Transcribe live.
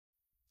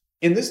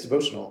In this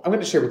devotional, I'm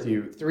going to share with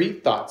you 3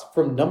 thoughts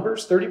from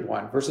Numbers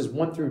 31, verses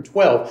 1 through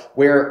 12,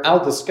 where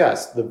I'll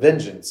discuss the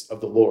vengeance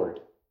of the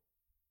Lord.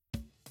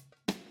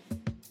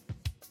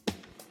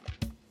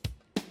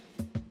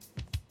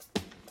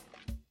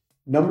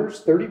 Numbers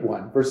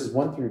 31, verses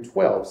 1 through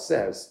 12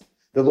 says,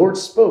 "The Lord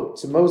spoke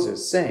to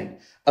Moses, saying,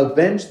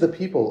 'Avenge the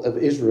people of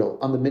Israel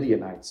on the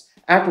Midianites.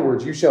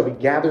 Afterwards you shall be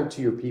gathered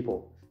to your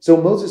people.' So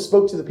Moses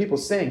spoke to the people,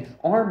 saying,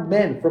 'Arm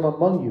men from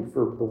among you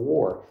for the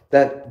war,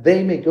 that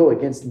they may go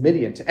against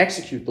Midian to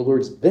execute the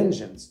Lord's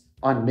vengeance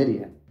on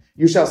Midian.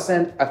 You shall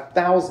send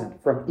 1,000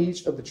 from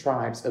each of the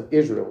tribes of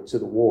Israel to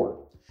the war.'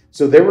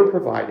 So there were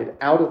provided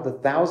out of the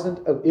 1,000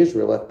 of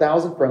Israel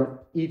 1,000 from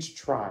each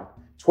tribe,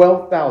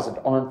 12,000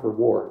 armed for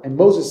war. And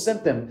Moses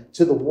sent them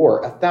to the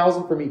war,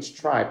 1,000 from each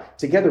tribe,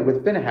 together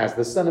with Phinehas,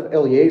 the son of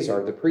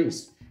Eleazar, the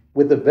priest,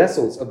 with the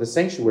vessels of the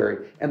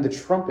sanctuary and the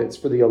trumpets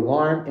for the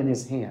alarm in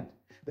his hand.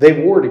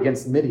 They warred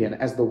against Midian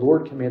as the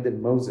Lord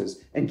commanded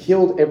Moses, and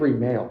killed every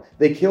male.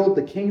 They killed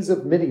the kings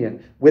of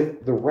Midian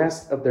with the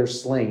rest of their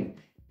slain,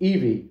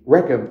 Evi,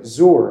 Rechem,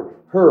 Zur,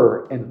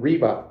 Hur, and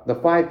Reba, the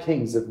 5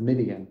 kings of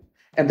Midian.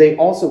 And they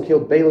also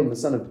killed Balaam the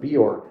son of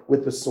Beor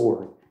with the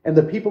sword. And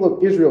the people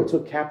of Israel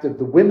took captive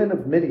the women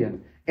of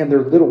Midian and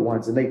their little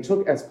ones, and they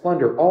took as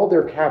plunder all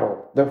their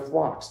cattle, their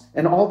flocks,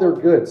 and all their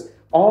goods,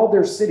 all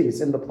their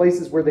cities and the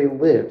places where they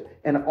lived,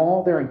 and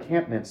all their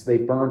encampments they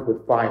burned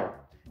with fire,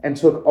 and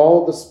took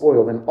all the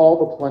spoil and all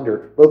the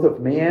plunder, both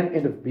of man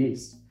and of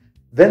beast.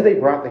 Then they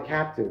brought the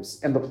captives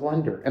and the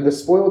plunder and the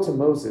spoil to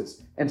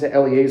Moses and to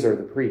Eleazar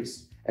the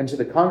priest, and to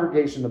the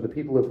congregation of the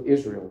people of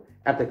Israel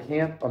at the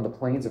camp on the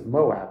plains of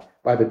Moab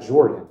by the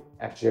Jordan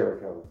at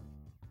Jericho."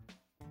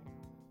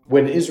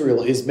 When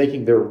Israel is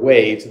making their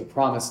way to the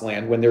promised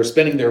land, when they're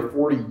spending their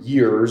 40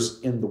 years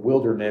in the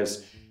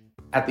wilderness,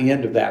 at the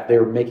end of that,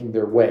 they're making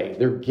their way.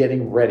 They're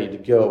getting ready to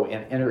go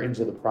and enter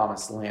into the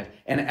promised land.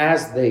 And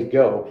as they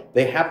go,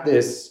 they have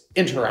this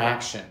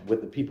interaction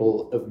with the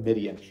people of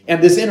Midian.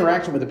 And this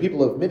interaction with the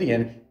people of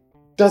Midian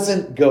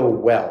doesn't go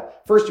well.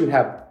 First, you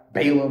have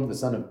Balaam, the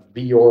son of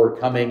Beor,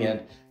 coming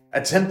and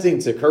attempting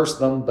to curse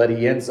them, but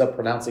he ends up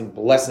pronouncing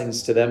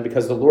blessings to them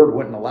because the Lord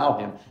wouldn't allow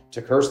him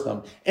to curse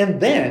them. And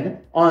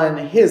then, on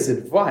his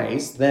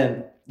advice,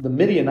 then the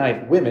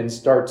Midianite women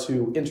start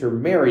to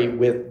intermarry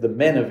with the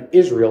men of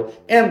Israel,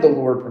 and the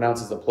Lord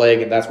pronounces a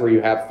plague, and that's where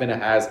you have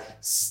Phinehas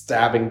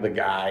stabbing the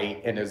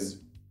guy and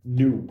his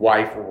new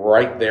wife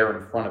right there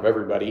in front of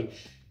everybody.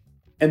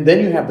 And then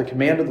you have the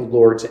command of the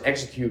Lord to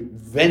execute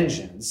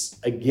vengeance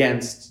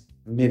against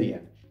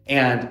Midian.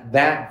 And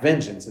that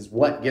vengeance is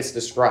what gets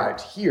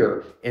described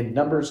here in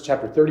Numbers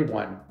chapter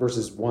 31,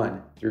 verses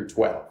 1 through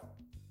 12.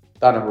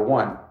 Thought number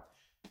 1,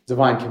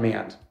 divine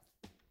command.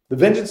 The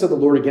vengeance of the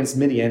Lord against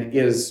Midian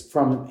is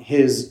from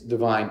his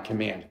divine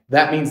command.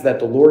 That means that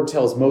the Lord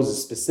tells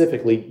Moses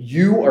specifically,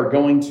 you are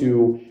going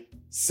to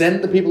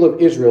send the people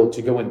of Israel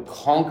to go and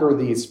conquer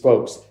these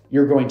folks.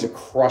 You're going to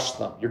crush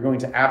them. You're going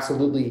to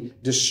absolutely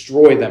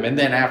destroy them. And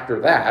then after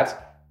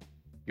that,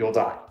 you'll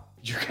die.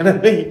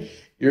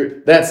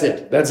 That's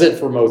it. That's it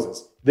for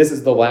Moses. This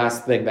is the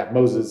last thing that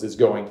Moses is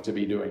going to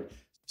be doing.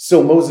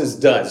 So Moses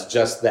does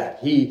just that.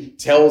 He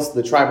tells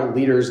the tribal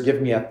leaders,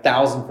 give me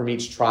 1,000 from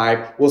each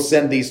tribe. We'll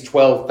send these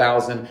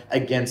 12,000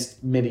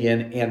 against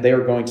Midian, and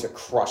they're going to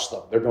crush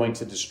them. They're going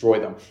to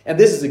destroy them. And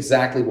this is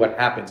exactly what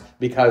happens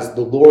because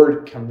the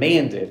Lord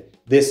commanded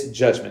this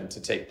judgment to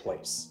take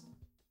place.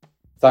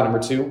 Thought number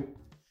 2,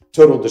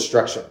 total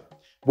destruction.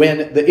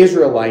 When the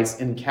Israelites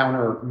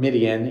encounter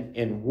Midian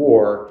in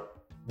war,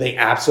 they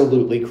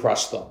absolutely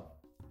crush them.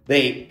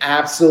 They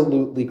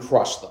absolutely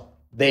crush them.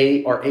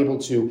 They are able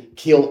to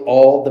kill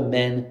all the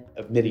men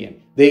of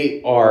Midian.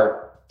 They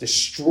are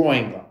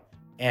destroying them.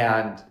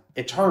 And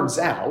it turns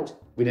out,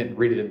 we didn't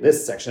read it in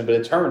this section, but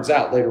it turns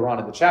out later on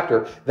in the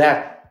chapter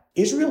that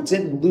Israel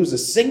didn't lose a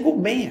single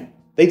man.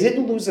 They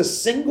didn't lose a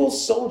single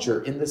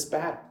soldier in this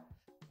battle.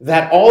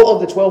 That all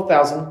of the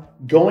 12,000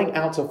 going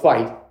out to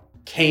fight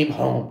came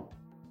home.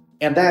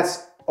 And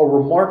that's a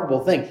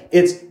remarkable thing.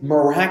 It's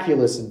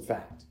miraculous, in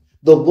fact.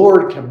 The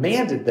Lord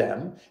commanded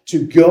them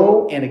to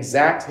go and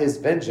exact his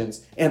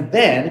vengeance, and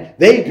then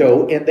they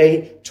go and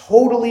they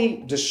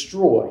totally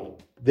destroy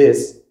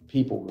this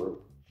people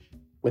group.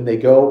 When they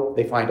go,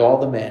 they find all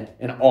the men,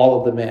 and all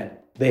of the men,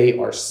 they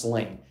are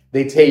slain.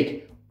 They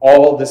take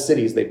all the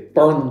cities, they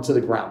burn them to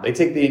the ground. They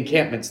take the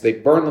encampments, they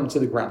burn them to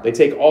the ground. They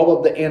take all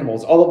of the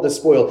animals, all of the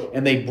spoil,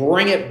 and they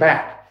bring it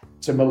back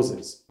to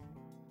Moses.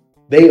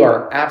 They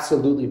are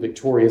absolutely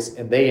victorious,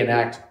 and they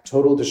enact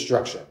total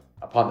destruction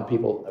upon the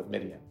people of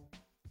Midian.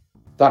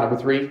 Thought number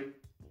 3,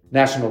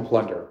 national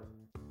plunder.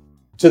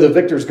 To the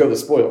victors go the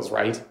spoils,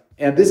 right?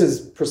 And this is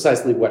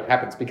precisely what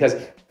happens because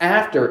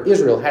after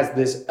Israel has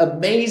this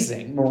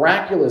amazing,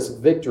 miraculous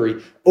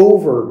victory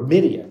over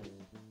Midian,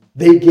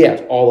 they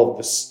get all of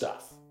the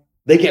stuff.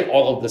 They get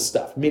all of the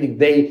stuff, meaning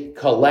they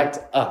collect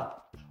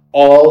up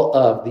all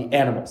of the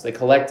animals. They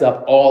collect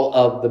up all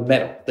of the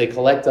metal. They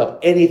collect up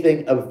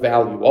anything of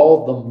value,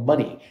 all of the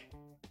money,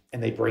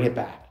 and they bring it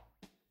back.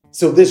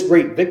 So this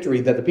great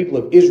victory that the people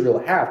of Israel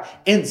have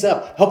ends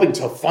up helping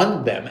to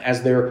fund them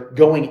as they're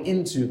going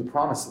into the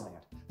promised land.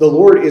 The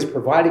Lord is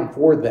providing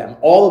for them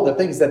all of the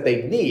things that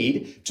they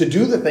need to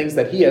do the things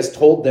that he has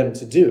told them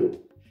to do.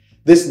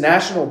 This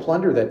national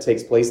plunder that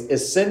takes place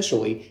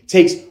essentially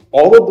takes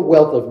all of the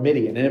wealth of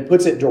Midian and it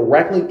puts it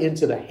directly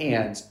into the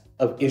hands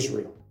of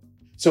Israel.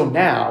 So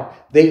now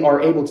they are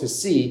able to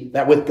see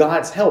that with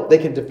God's help, they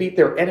can defeat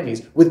their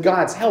enemies. With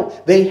God's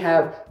help, they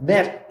have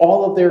met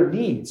all of their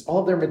needs.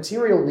 All of their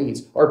material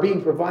needs are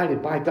being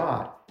provided by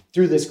God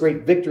through this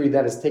great victory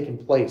that has taken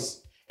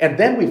place. And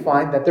then we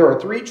find that there are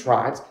 3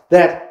 tribes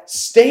that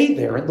stay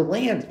there in the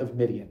land of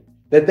Midian,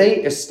 that they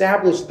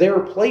establish their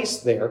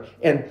place there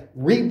and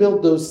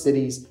rebuild those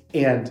cities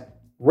and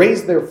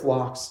raise their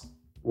flocks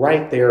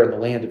right there in the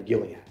land of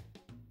Gilead.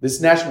 This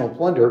national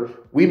plunder,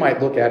 we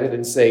might look at it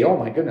and say, oh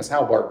my goodness,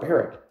 how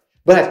barbaric.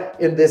 But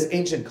in this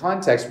ancient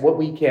context, what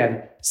we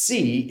can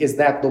see is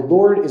that the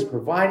Lord is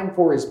providing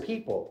for his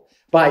people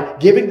by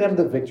giving them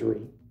the victory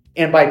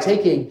and by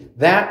taking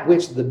that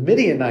which the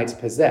Midianites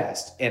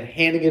possessed and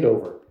handing it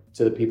over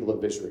to the people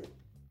of Israel.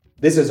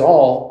 This is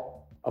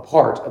all a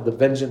part of the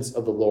vengeance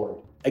of the Lord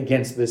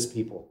against this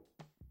people.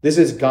 This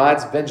is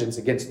God's vengeance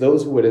against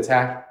those who would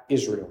attack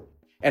Israel.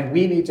 And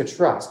we need to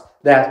trust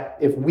that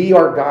if we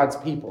are God's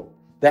people,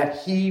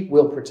 that he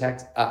will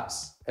protect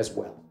us as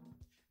well.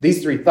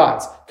 These 3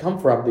 thoughts come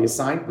from the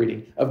assigned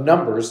reading of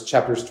Numbers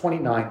chapters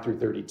 29 through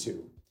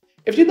 32.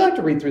 If you'd like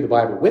to read through the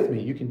Bible with me,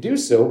 you can do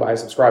so by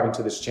subscribing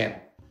to this channel,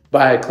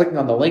 by clicking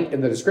on the link in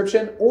the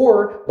description,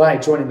 or by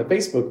joining the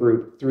Facebook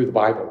group Through the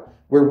Bible,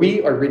 where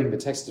we are reading the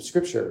text of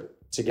Scripture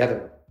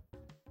together.